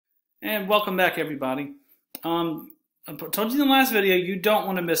And welcome back, everybody. I told you in the last video, you don't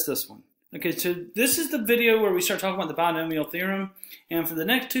want to miss this one. Okay, so this is the video where we start talking about the binomial theorem. And for the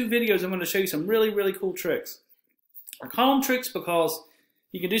next two videos, I'm going to show you some really cool tricks. I call them tricks because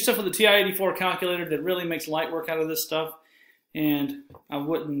you can do stuff with the TI-84 calculator that really makes light work out of this stuff. And I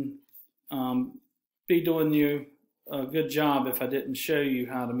wouldn't be doing you a good job if I didn't show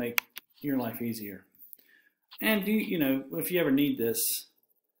you how to make your life easier. And you know, if you ever need this,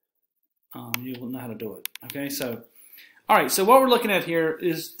 you will know how to do it. Okay, so all right, so what we're looking at here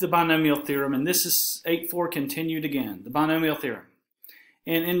is the binomial theorem, and this is 8.4 continued again, the binomial theorem.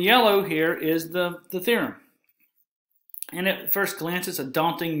 And in yellow here is the theorem. And at first glance, it's a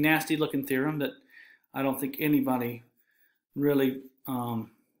daunting, nasty-looking theorem that I don't think anybody really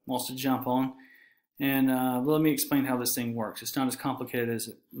wants to jump on. And let me explain how this thing works. It's not as complicated as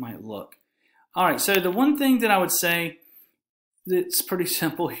it might look. All right, so the one thing that I would say that's pretty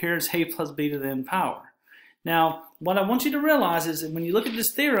simple here is a plus b to the n power. Now, what I want you to realize is that when you look at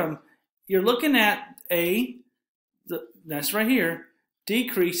this theorem, you're looking at that's right here,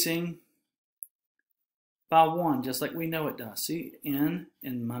 decreasing by 1, just like we know it does. See, n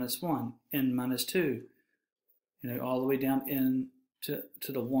minus 1, n minus 2, all the way down n to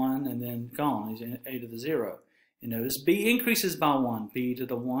the 1 and then gone, is a to the 0. And notice b increases by 1, b to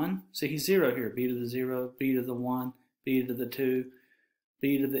the 1. See, he's 0 here, b to the 0, b to the 1, b to the 2,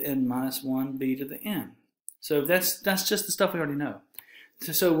 b to the n minus 1, b to the n. So that's just the stuff we already know.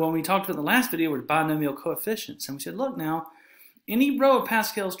 So when we talked about the last video with binomial coefficients, and we said, look now, any row of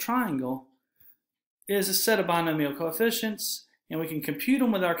Pascal's triangle is a set of binomial coefficients, and we can compute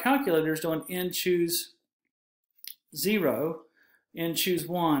them with our calculators doing n choose 0, n choose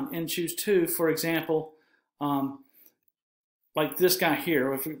 1, n choose 2. For example, like this guy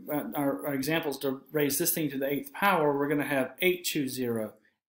here, if our examples to raise this thing to the 8th power, we're going to have 8 choose 0,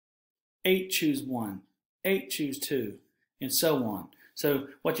 8 choose 1, 8 choose 2, and so on. So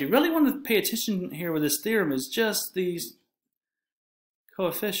what you really want to pay attention here with this theorem is just these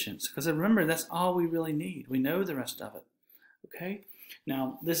coefficients, because remember, that's all we really need. We know the rest of it. Okay?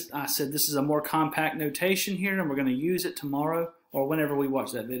 Now, I said this is a more compact notation here, and we're going to use it tomorrow or whenever we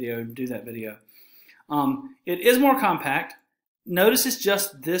watch that video and do that video. It is more compact. Notice it's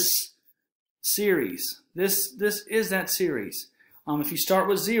just this series. This is that series. If you start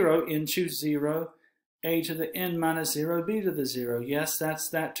with 0, n choose 0, a to the n minus 0, b to the 0. Yes, that's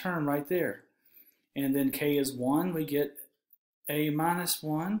that term right there. And then k is 1. We get a minus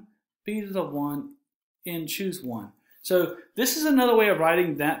 1, b to the 1, n choose 1. So this is another way of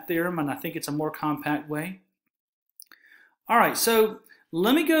writing that theorem, and I think it's a more compact way. All right, so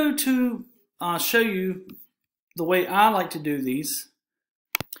let me go to show you the way I like to do these.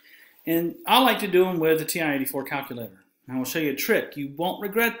 And I like to do them with the TI-84 calculator. And I will show you a trick. You won't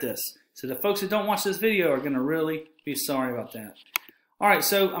regret this. So the folks that don't watch this video are going to really be sorry about that. All right,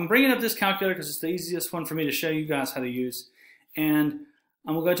 so I'm bringing up this calculator because it's the easiest one for me to show you guys how to use. And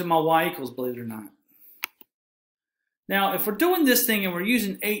I'm going to go to my y equals, believe it or not. Now, if we're doing this thing and we're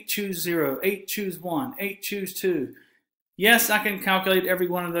using 8 choose 0, 8 choose 1, 8 choose 2, yes, I can calculate every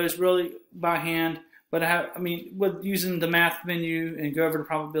one of those really by hand, but with using the math menu and go over the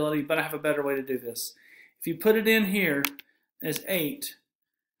probability, but I have a better way to do this. If you put it in here as 8,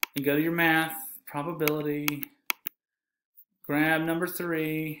 and go to your math, probability, grab number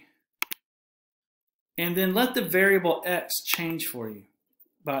 3, and then let the variable x change for you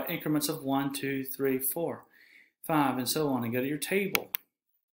by increments of 1, 2, 3, 4, 5, and so on, and go to your table.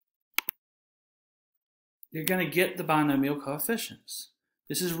 You're going to get the binomial coefficients.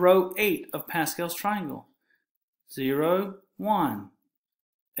 This is row 8 of Pascal's triangle. 0, 1,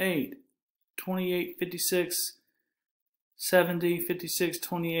 8, 28, 56, 70, 56,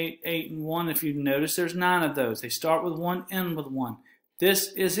 28, 8, and 1. If you notice, there's 9 of those. They start with 1, end with 1.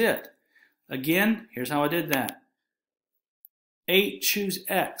 This is it. Again, here's how I did that. 8 choose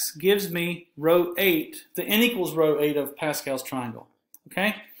x gives me row 8, the n equals row 8 of Pascal's triangle.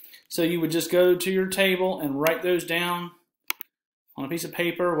 Okay? So you would just go to your table and write those down on a piece of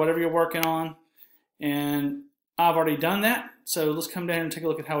paper, whatever you're working on. And I've already done that. So let's come down and take a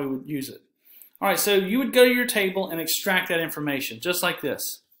look at how we would use it. All right, so you would go to your table and extract that information, just like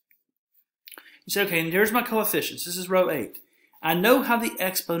this. You say, okay, and here's my coefficients. This is row 8. I know how the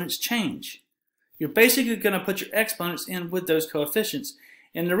exponents change. You're basically going to put your exponents in with those coefficients.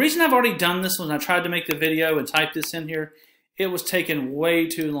 And the reason I've already done this when I tried to make the video and type this in here, it was taking way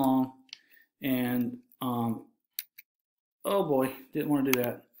too long. And, oh boy, didn't want to do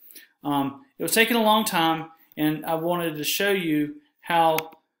that. It was taking a long time, and I wanted to show you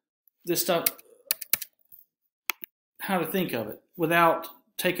how this stuff, how to think of it without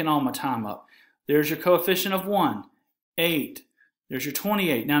taking all my time up. There's your coefficient of 1, 8. There's your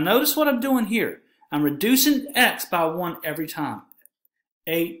 28. Now notice what I'm doing here. I'm reducing x by 1 every time.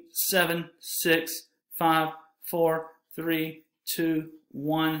 8, 7, 6, 5, 4, 3, 2,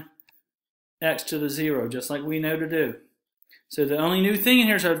 1, x to the 0, just like we know to do. So the only new thing in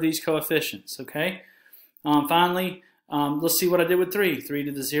here are these coefficients, okay? Finally, let's see what I did with 3. 3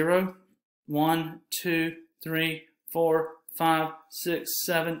 to the 0, 1, 2, 3, 4, 5, 6,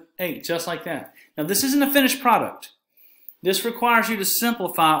 7, 8, just like that. Now this isn't a finished product. This requires you to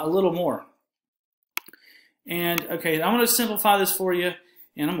simplify a little more. And okay, I'm going to simplify this for you,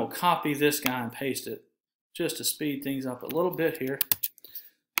 and I'm going to copy this guy and paste it just to speed things up a little bit here,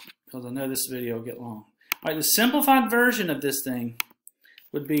 because I know this video will get long. All right, the simplified version of this thing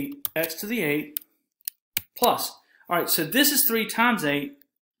would be x to the 8 plus. All right, so this is 3 times 8.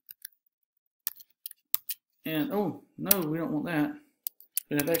 And, oh, no, we don't want that.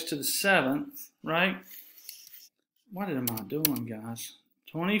 We have x to the 7th, right? What am I doing, guys?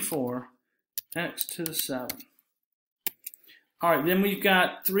 24, x to the 7th. All right, then we've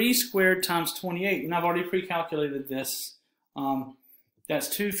got 3 squared times 28. And I've already pre-calculated this.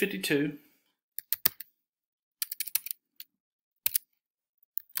 That's 252.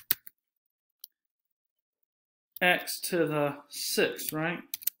 X to the 6th, right?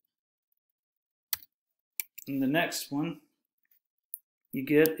 And the next one you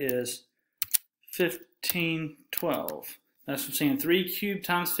get is 1512. That's what I'm saying. 3 cubed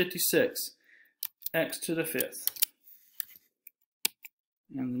times 56. X to the 5th.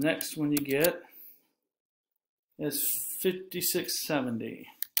 And the next one you get is 5670.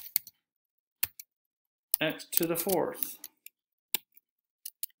 X to the 4th.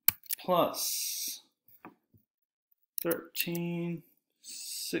 Plus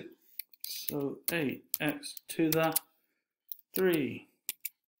 13608. X to the 3.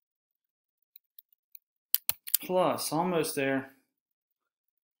 Plus, almost there,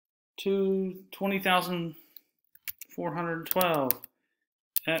 20,412.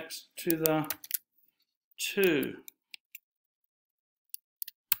 X to the 2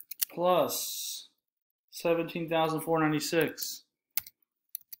 plus 17,496.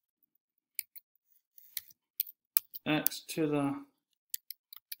 X to the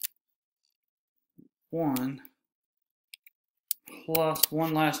 1 plus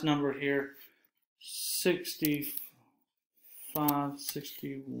one last number here,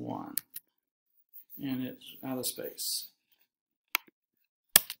 6561, and it's out of space.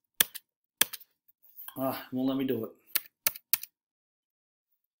 Won't let me do it.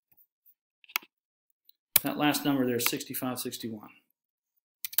 That last number there is 6561.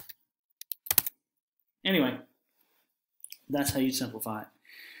 Anyway, that's how you simplify it.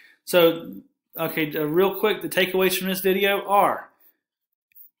 So, okay, real quick, the takeaways from this video are: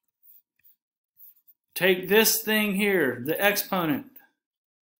 take this thing here, the exponent,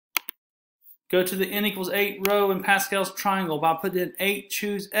 go to the n equals 8 row in Pascal's triangle. By putting in 8,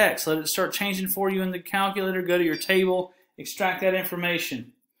 choose x. Let it start changing for you in the calculator. Go to your table, extract that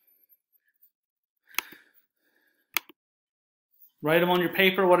information. Write them on your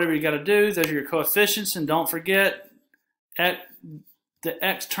paper, whatever you got to do. Those are your coefficients, and don't forget, the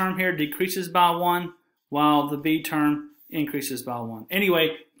x term here decreases by 1, while the b term increases by 1.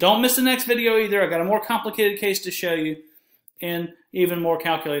 Anyway, don't miss the next video either. I got a more complicated case to show you, and even more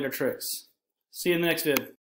calculator tricks. See you in the next vid.